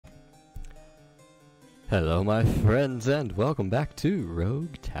Hello my friends and welcome back to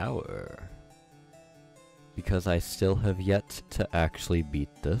Rogue Tower. Because I still have yet to actually beat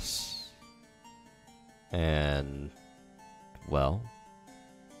this. And, well,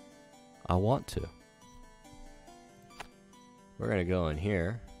 I want to. We're gonna go in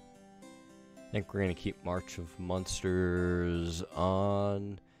here. I think we're gonna keep March of Monsters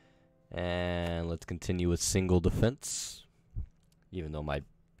on. And let's continue with single defense. Even though my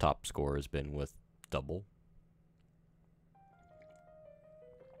top score has been with double.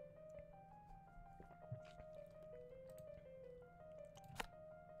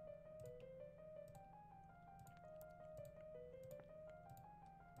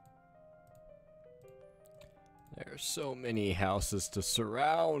 There are so many houses to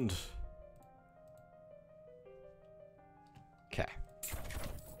surround. Okay.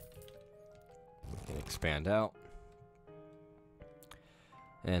 We can expand out.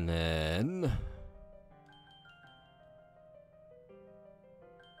 And then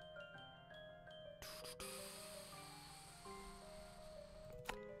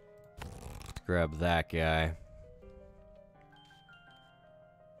let's grab that guy.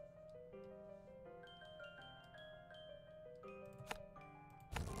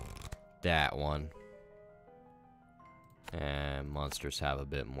 That one. And monsters have a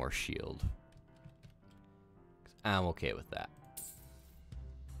bit more shield. I'm okay with that.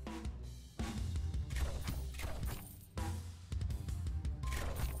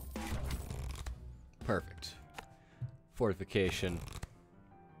 Perfect. Fortification.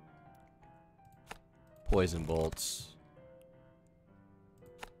 Poison bolts.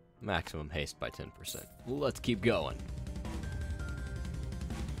 Maximum haste by 10%. Let's keep going.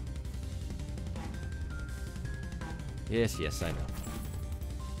 Yes, yes, I know.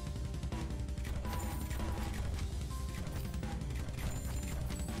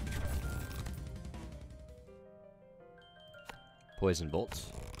 Poison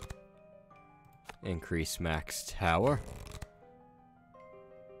bolts. Increase max tower.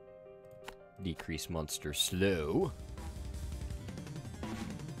 Decrease monster slow.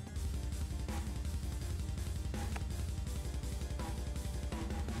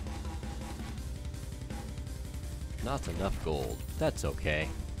 Not enough gold. That's okay.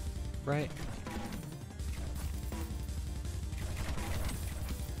 Right?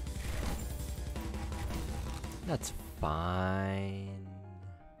 That's fine.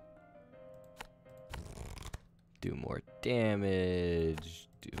 Do more damage.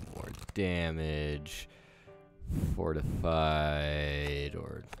 Do more damage. Fortified.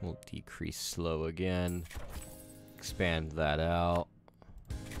 Or we'll decrease slow again. Expand that out.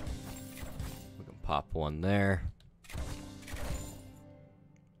 We can pop one there.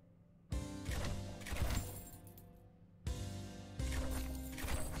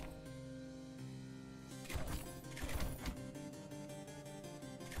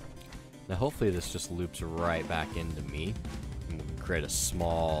 Now hopefully this just loops right back into me. And we can create a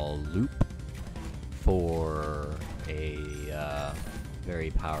small loop for a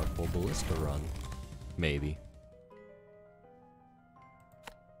very powerful ballista run. Maybe.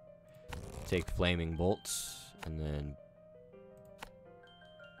 Take flaming bolts and then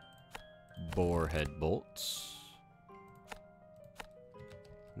boarhead bolts.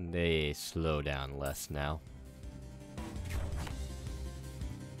 They slow down less now.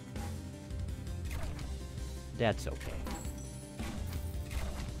 That's okay.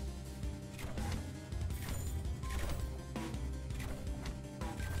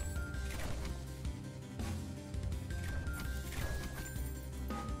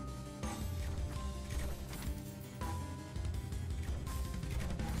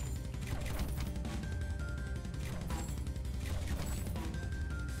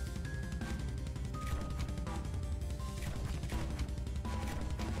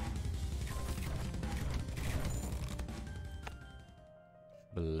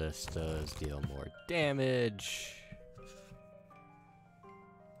 Ballistas deal more damage.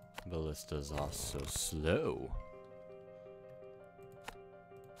 Ballista's also slow.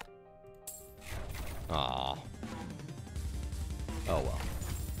 Aw. Oh well.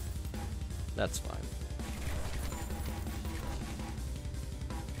 That's fine.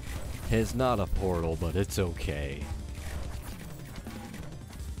 It's not a portal, but it's okay.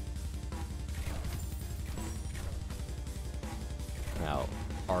 Now,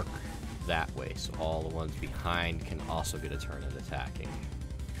 arc that way, so all the ones behind can also get a turn at attacking.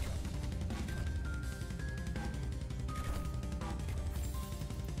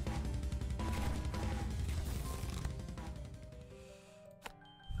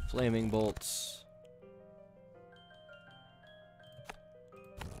 Flaming bolts.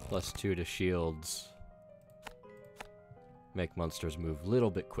 +2 to shields. Make monsters move a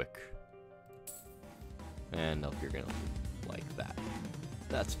little bit quick. And nope, you're gonna like that.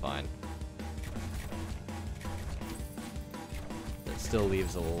 That's fine. That still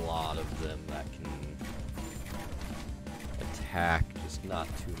leaves a lot of them that can attack, just not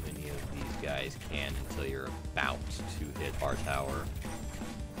too many of these guys can until you're about to hit our tower.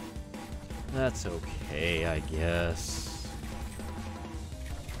 That's okay, I guess.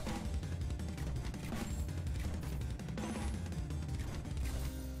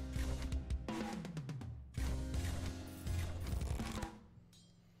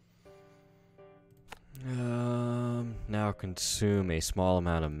 Now consume a small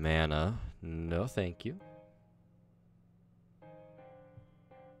amount of mana. No, thank you. I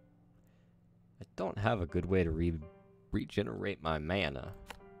don't have a good way to regenerate my mana.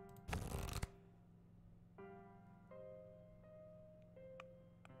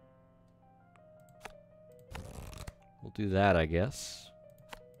 We'll do that, I guess.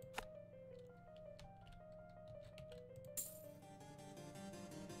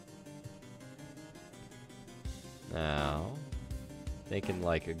 Now, thinking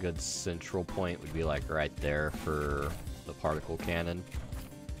like a good central point would be like right there for the particle cannon.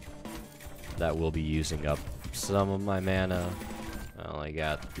 That will be using up some of my mana. I only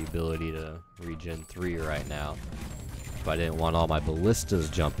got the ability to regen 3 right now. If I didn't want all my ballistas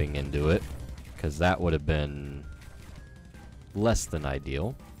jumping into it, because that would have been less than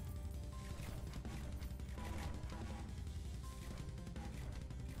ideal.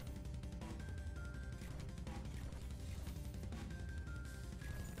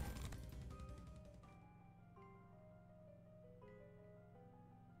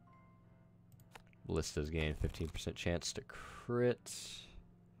 Ballistas gain 15% chance to crit.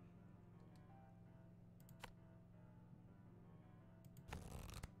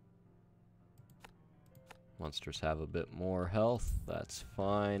 Monsters have a bit more health, that's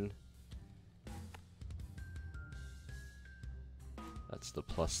fine. That's the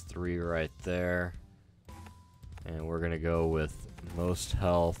 +3 right there. And we're gonna go with most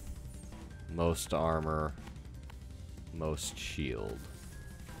health, most armor, most shield.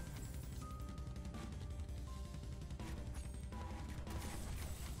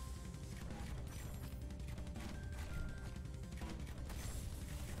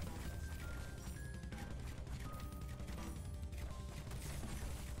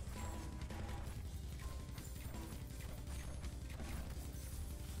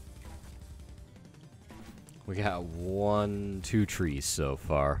 We got 2 trees so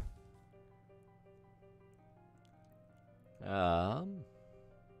far.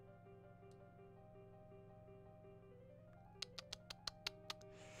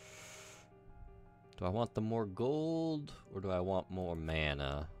 Do I want the more gold or do I want more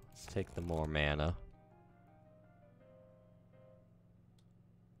mana? Let's take the more mana.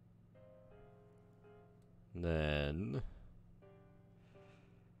 Then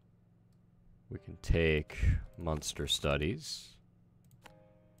we can take monster studies.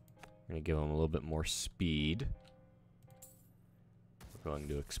 We're going to give them a little bit more speed. We're going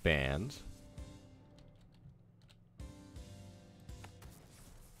to expand.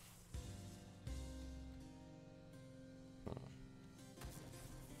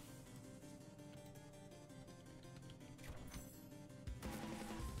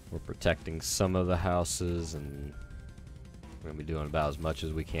 We're protecting some of the houses, and we're going to be doing about as much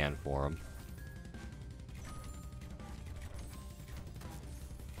as we can for them.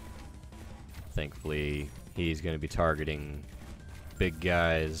 Thankfully, he's going to be targeting big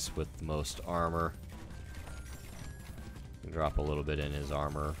guys with the most armor. Drop a little bit in his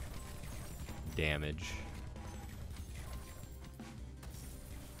armor damage.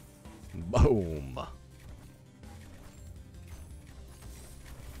 Boom!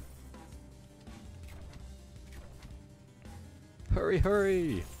 Hurry,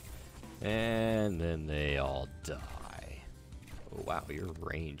 hurry! And then they all die. Oh, wow, your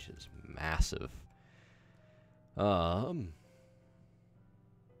range is massive. Let's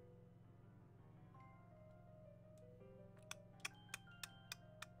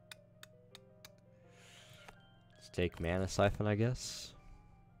take Mana Siphon, I guess.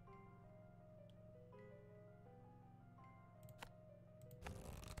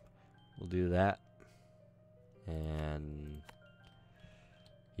 We'll do that. And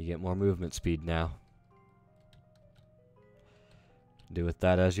you get more movement speed now. Do with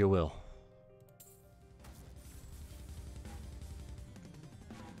that as you will.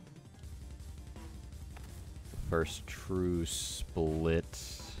 First true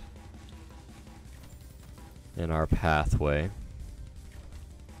split in our pathway.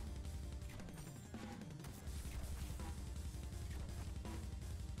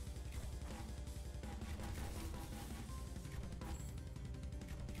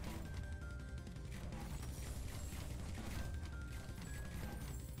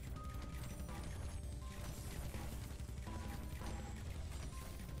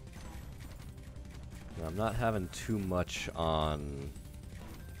 I'm not having too much on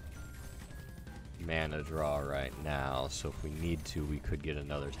mana draw right now, so if we need to, we could get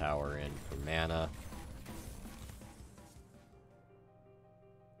another tower in for mana.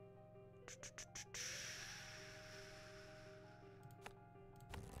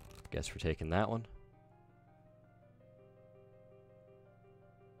 Guess we're taking that one.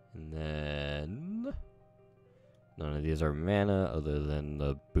 And then none of these are mana other than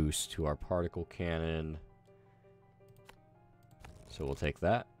the boost to our particle cannon. So we'll take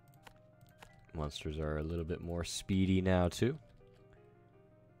that. Monsters are a little bit more speedy now too,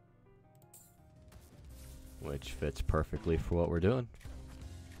 which fits perfectly for what we're doing.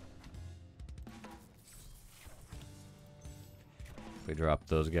 We drop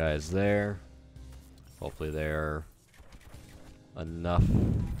those guys there. Hopefully they're enough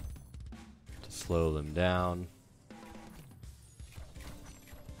to slow them down.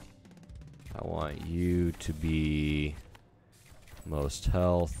 I want you to be most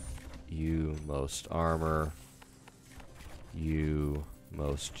health, you most armor, you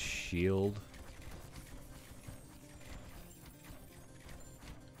most shield.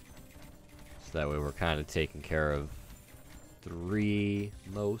 So that way we're kind of taking care of 3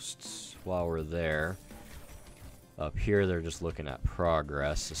 mosts while we're there. Up here they're just looking at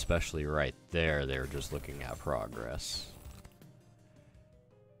progress, especially right there they're just looking at progress.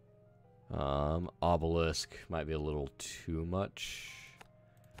 Obelisk might be a little too much.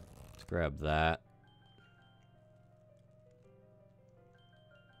 Let's grab that.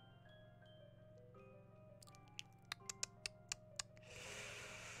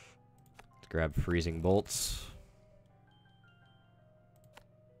 Let's grab freezing bolts.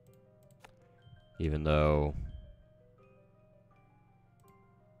 Even though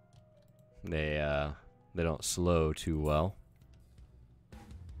they don't slow too well.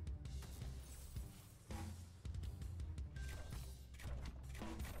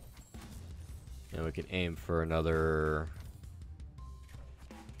 And we can aim for another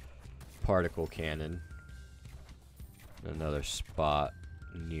particle cannon. Another spot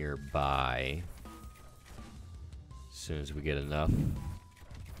nearby. As soon as we get enough.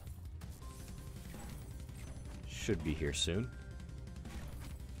 Should be here soon.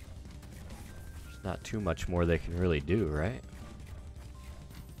 There's not too much more they can really do, right?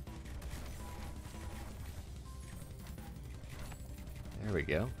 There we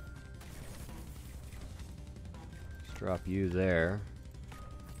go. Let's drop you there.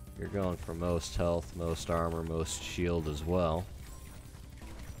 You're going for most health, most armor, most shield as well.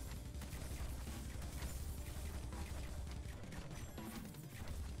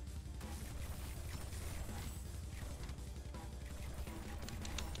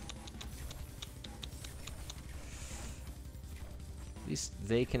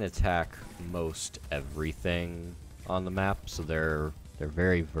 They can attack most everything on the map, so they're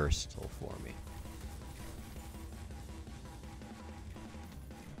very versatile for me.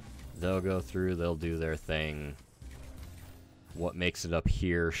 They'll go through, they'll do their thing. What makes it up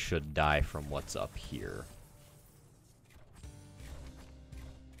here should die from what's up here.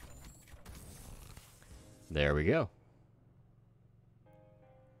 There we go.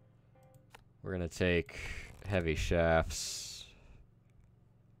 We're gonna take heavy shafts.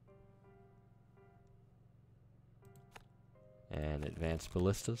 And advanced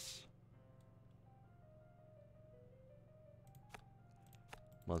ballistas.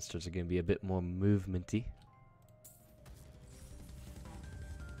 Monsters are going to be a bit more movementy.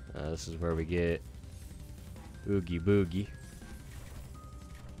 This is where we get Oogie Boogie.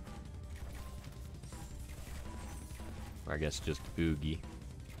 Or I guess just Oogie.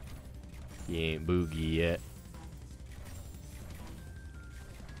 He ain't Boogie yet.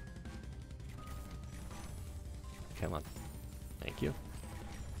 Come on. Thank you.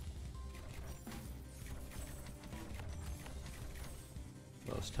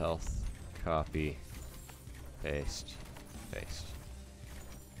 Most health, copy, paste, paste.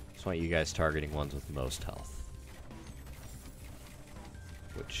 Just want you guys targeting ones with most health,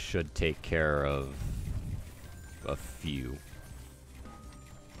 which should take care of a few.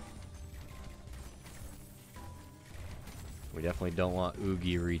 We definitely don't want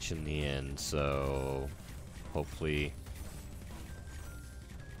Oogie reaching the end, so hopefully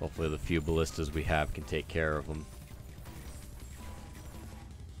the few ballistas we have can take care of them.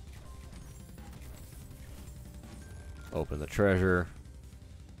 Open the treasure.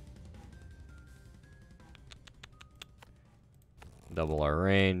 Double our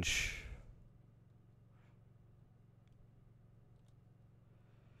range.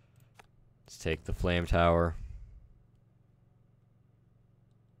 Let's take the flame tower.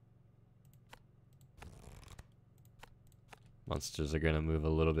 Monsters are going to move a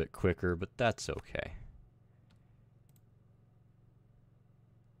little bit quicker, but that's okay.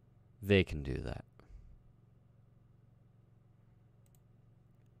 They can do that.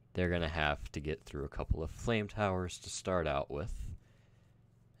 They're going to have to get through a couple of flame towers to start out with.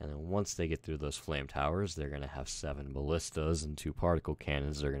 And then once they get through those flame towers, they're going to have 7 ballistas and 2 particle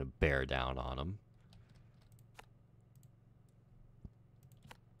cannons that are going to bear down on them.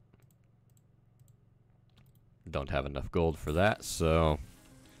 Don't have enough gold for that, so...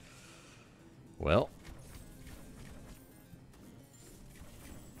 well...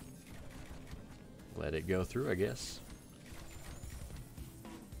 let it go through, I guess.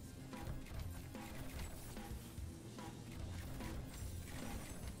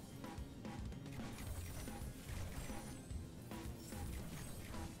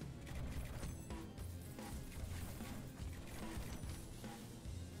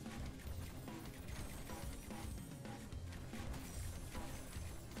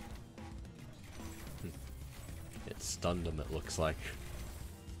 It stunned him, it looks like.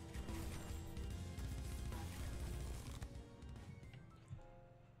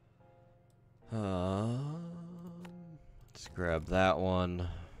 Let's grab that one,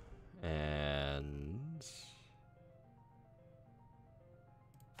 and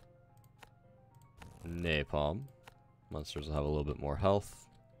napalm. Monsters will have a little bit more health.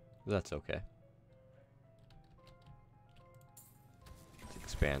 That's okay. Let's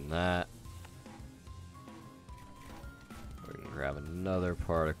expand that. We're gonna grab another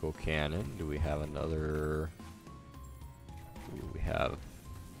particle cannon. Do we have another? Ooh, we have a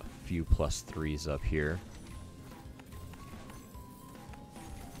few +3s up here.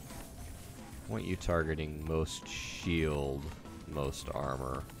 I want you targeting most shield, most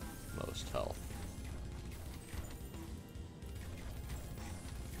armor, most health.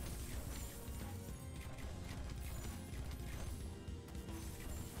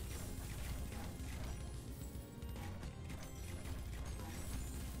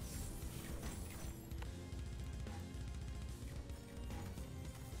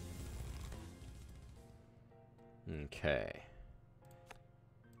 Okay.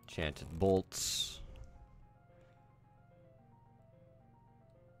 Enchanted bolts.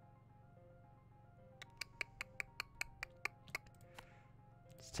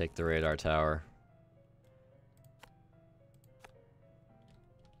 Let's take the radar tower.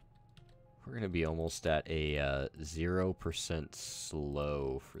 We're going to be almost at a 0%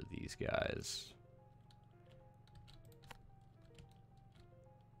 slow for these guys.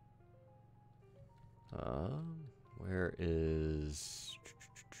 Where is...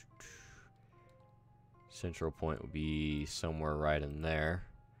 central point would be somewhere right in there.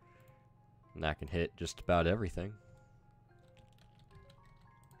 And that can hit just about everything.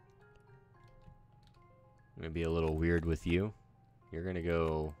 I'm gonna be a little weird with you. You're gonna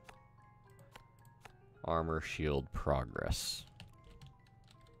go armor, shield, progress.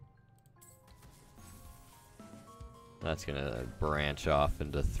 That's gonna branch off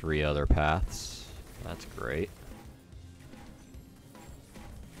into 3 other paths. That's great.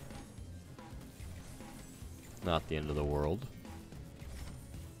 Not the end of the world.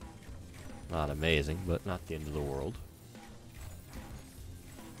 Not amazing, but not the end of the world.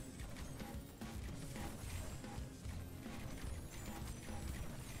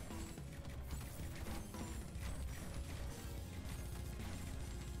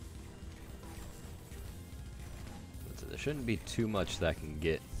 There shouldn't be too much that can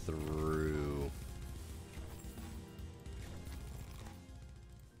get through.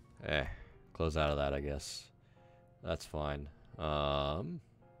 Close out of that, I guess. That's fine.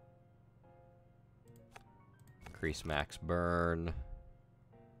 Increase max burn.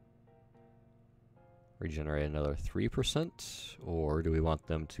 Regenerate another 3%? Or do we want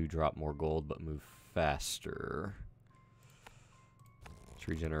them to drop more gold but move faster? Let's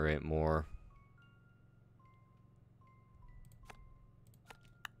regenerate more.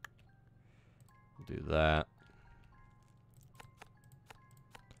 Do that.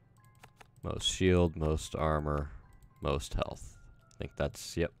 Most shield, most armor, most health. I think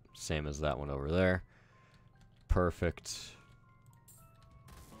that's, yep, same as that one over there. Perfect.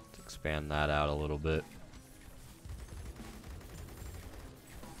 Let's expand that out a little bit.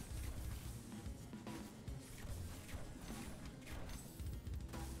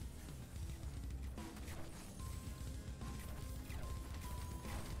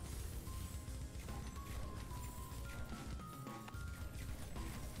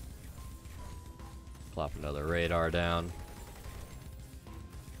 Plop another radar down.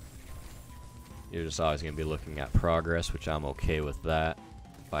 You're just always going to be looking at progress, which I'm okay with that.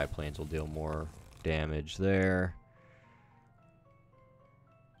 Biplanes will deal more damage there.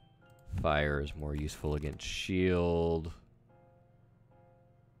 Fire is more useful against shield.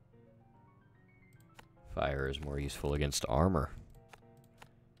 Fire is more useful against armor.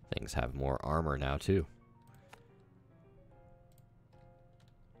 Things have more armor now, too.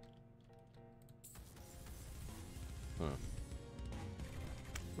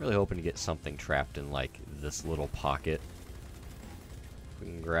 Really hoping to get something trapped in, like, this little pocket. We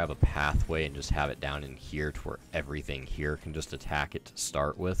can grab a pathway and just have it down in here to where everything here can just attack it to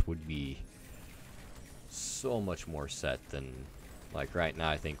start with would be so much more set than, like, right now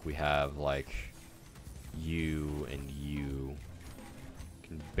I think we have, like, you and you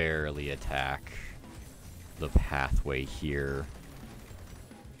can barely attack the pathway here.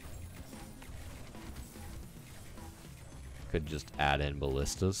 Could just add in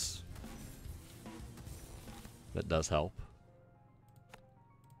ballistas. That does help.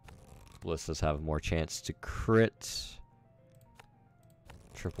 Ballistas have more chance to crit.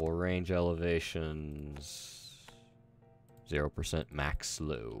 Triple range elevations. 0% max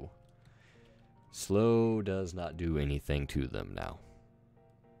slow. Slow does not do anything to them now.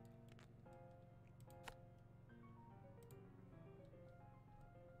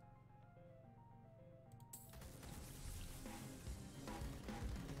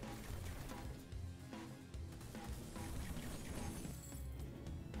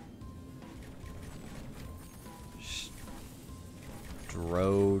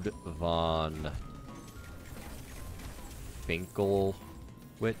 Strode von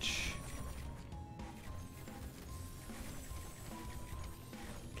Finkelwich.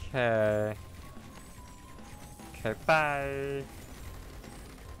 Okay. Okay, bye.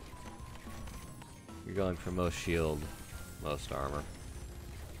 You're going for most shield, most armor.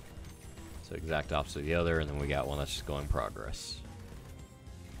 So exact opposite of the other, and then we got one that's just going progress.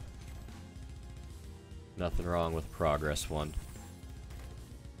 Nothing wrong with progress one.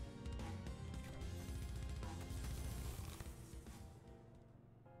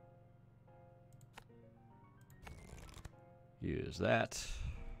 Use that.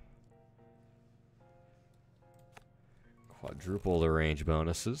 Quadruple the range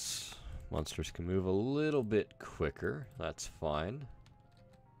bonuses. Monsters can move a little bit quicker. That's fine.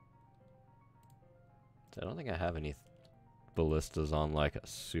 I don't think I have any ballistas on like a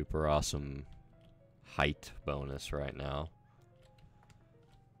super awesome height bonus right now.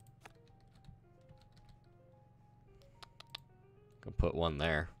 Gonna put one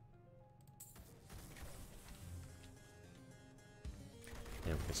there.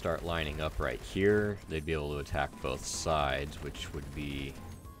 And we can start lining up right here. They'd be able to attack both sides, which would be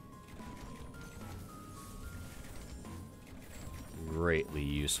greatly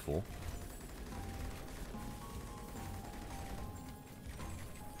useful.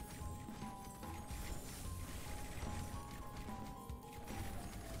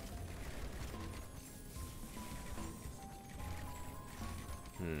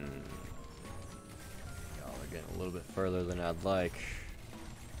 Y'all are getting a little bit further than I'd like.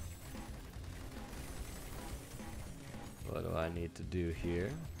 What do I need to do here?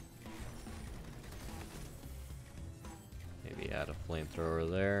 Maybe add a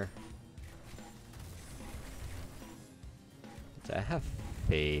flamethrower there. I have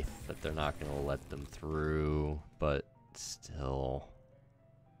faith that they're not going to let them through, but still.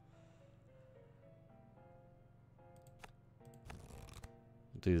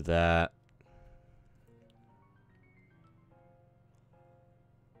 Do that.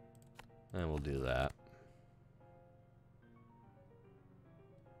 And we'll do that.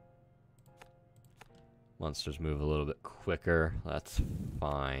 Monsters move a little bit quicker. That's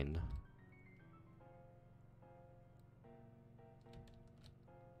fine.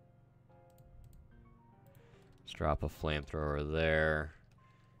 Let's drop a flamethrower there.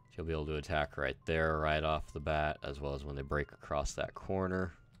 She'll be able to attack right there, right off the bat, as well as when they break across that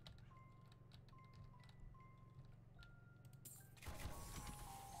corner.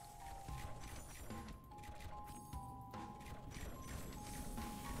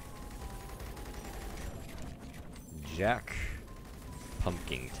 Jack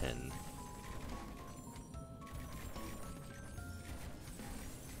Pumpkington.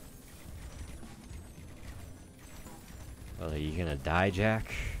 Well, are you gonna die,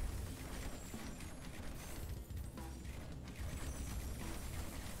 Jack?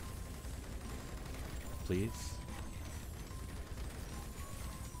 Please?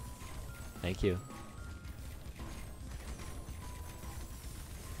 Thank you.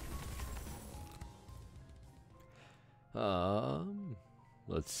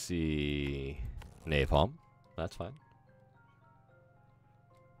 Let's see. Napalm. That's fine.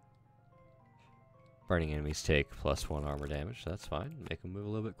 Burning enemies take +1 armor damage. That's fine. Make them move a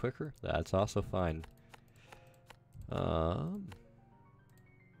little bit quicker. That's also fine. Let's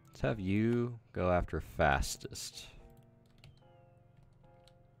have you go after fastest.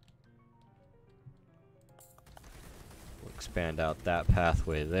 We'll expand out that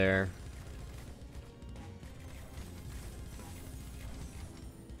pathway there.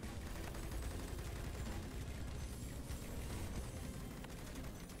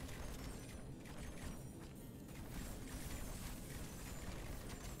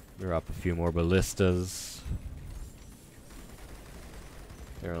 Drop a few more ballistas.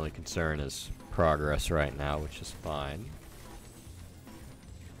 Their only concern is progress right now, which is fine.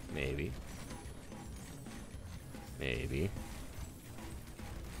 Maybe. Maybe.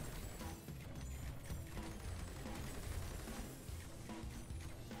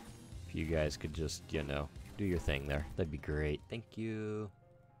 If you guys could just, you know, do your thing there, that'd be great. Thank you.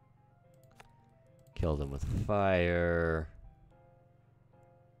 Kill them with fire.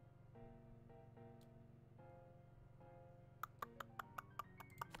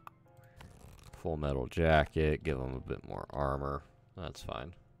 Full metal jacket, give them a bit more armor. That's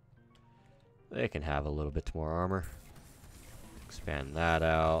fine. They can have a little bit more armor. Expand that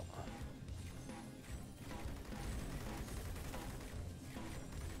out.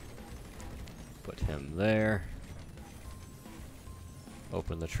 Put him there.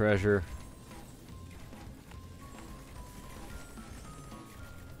 Open the treasure.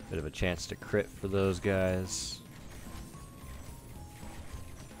 Bit of a chance to crit for those guys.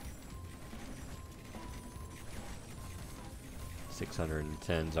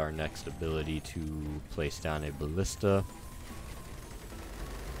 $610's our next ability to place down a ballista.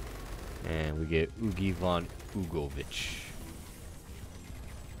 And we get Ugi von Ugovich.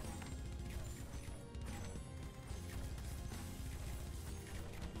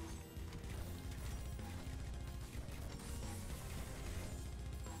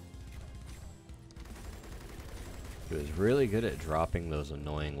 He was really good at dropping those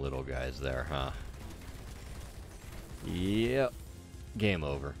annoying little guys there, huh? Yep. Game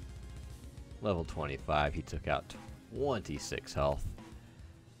over. Level 25, he took out 26 health.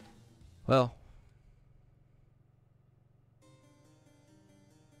 Well,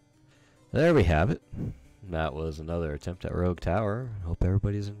 there we have it. That was another attempt at Rogue Tower. Hope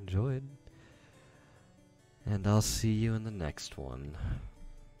everybody's enjoyed. And I'll see you in the next one.